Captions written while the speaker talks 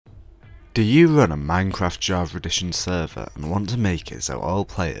Do you run a Minecraft Java Edition server and want to make it so all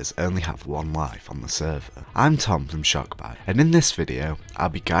players only have one life on the server? I'm Tom from Shockbyte, and in this video I'll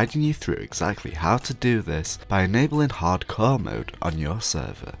be guiding you through exactly how to do this by enabling hardcore mode on your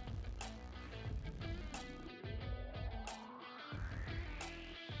server.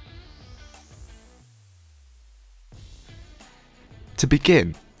 To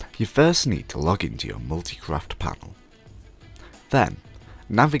begin, you first need to log into your Multicraft panel. Then,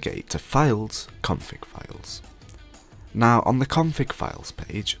 navigate to Files, Config Files. Now on the Config Files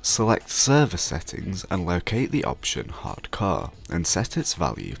page, select Server Settings and locate the option Hardcore and set its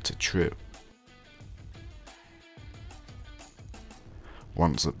value to True.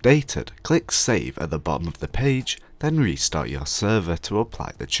 Once updated, click Save at the bottom of the page, then restart your server to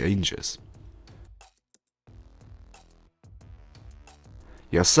apply the changes.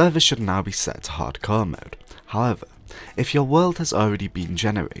 Your server should now be set to hardcore mode. However, if your world has already been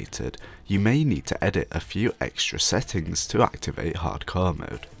generated, you may need to edit a few extra settings to activate hardcore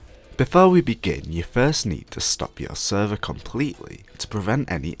mode. Before we begin, you first need to stop your server completely to prevent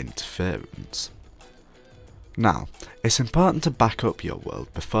any interference. Now, it's important to back up your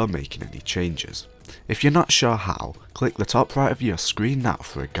world before making any changes. If you're not sure how, click the top right of your screen now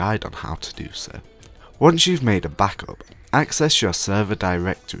for a guide on how to do so. Once you've made a backup, access your server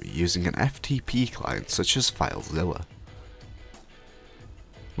directory using an FTP client such as FileZilla.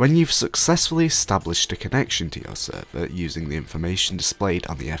 When you've successfully established a connection to your server using the information displayed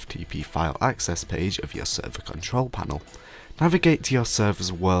on the FTP file access page of your server control panel, navigate to your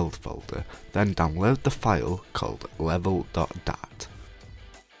server's world folder, then download the file called level.dat.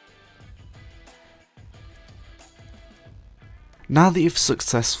 Now that you've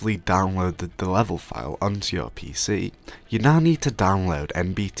successfully downloaded the level file onto your PC, you now need to download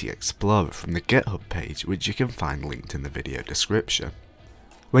NBTExplorer from the GitHub page, which you can find linked in the video description.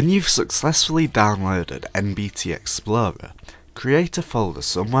 When you've successfully downloaded NBTExplorer, create a folder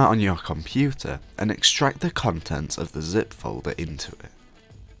somewhere on your computer and extract the contents of the zip folder into it.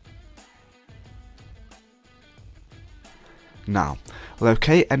 Now,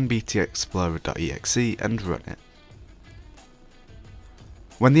 locate NBTExplorer.exe and run it.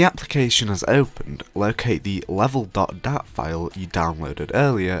 When the application has opened, locate the level.dat file you downloaded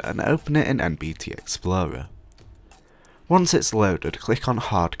earlier and open it in NBTExplorer. Once it's loaded, click on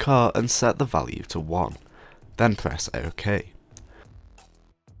Hardcore and set the value to 1, then press OK.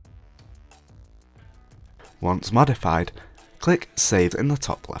 Once modified, click Save in the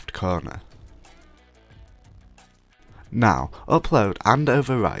top left corner. Now, upload and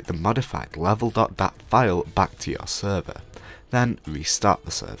overwrite the modified level.dat file back to your server. Then restart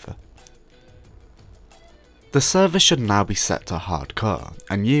the server. The server should now be set to hardcore,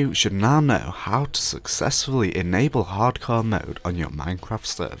 and you should now know how to successfully enable hardcore mode on your Minecraft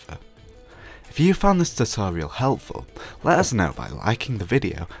server. If you found this tutorial helpful, let us know by liking the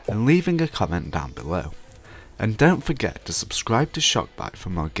video and leaving a comment down below. And don't forget to subscribe to Shockbyte for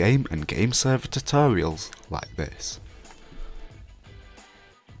more game and game server tutorials like this.